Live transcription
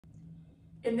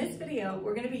In this video,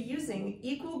 we're going to be using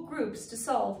equal groups to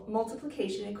solve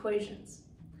multiplication equations.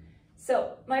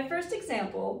 So my first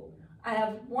example, I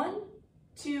have 1,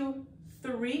 2,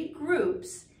 3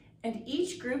 groups, and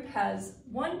each group has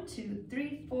 1, 2,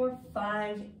 3, 4,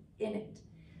 5 in it.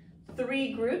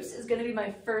 3 groups is going to be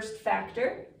my first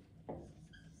factor,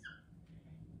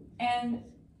 and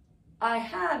I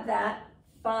have that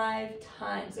 5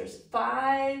 times. There's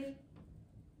 5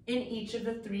 in each of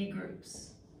the 3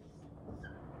 groups.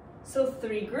 So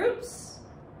 3 groups,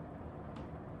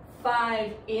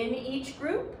 5 in each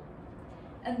group,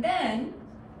 and then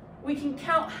we can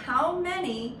count how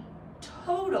many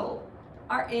total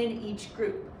are in each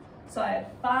group. So I have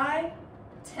 5,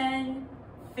 10,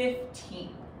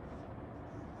 15.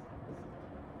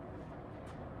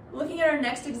 Looking at our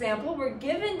next example, we're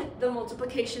given the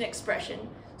multiplication expression,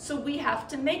 so we have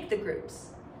to make the groups.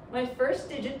 My first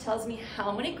digit tells me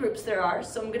how many groups there are,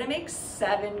 so I'm going to make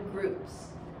 7 groups.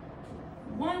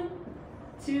 1,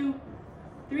 2,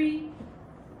 3,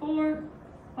 4,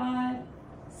 5,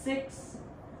 6,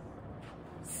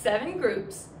 7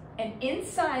 groups, and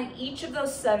inside each of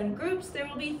those 7 groups there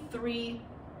will be 3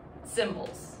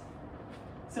 symbols.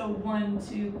 So 1,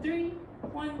 2, 3,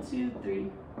 1, 2,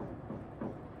 3.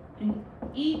 In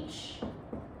each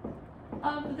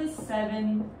of the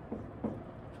 7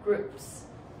 groups.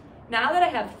 Now that I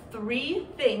have 3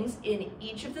 things in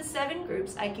each of the 7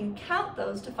 groups, I can count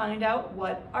those to find out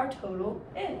what our total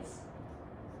is.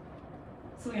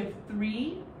 So we have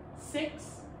 3,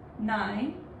 6,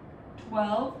 9,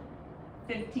 12,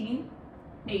 15,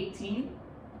 18,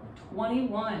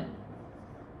 21.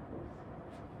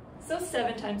 So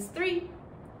 7 times 3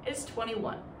 is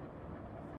 21.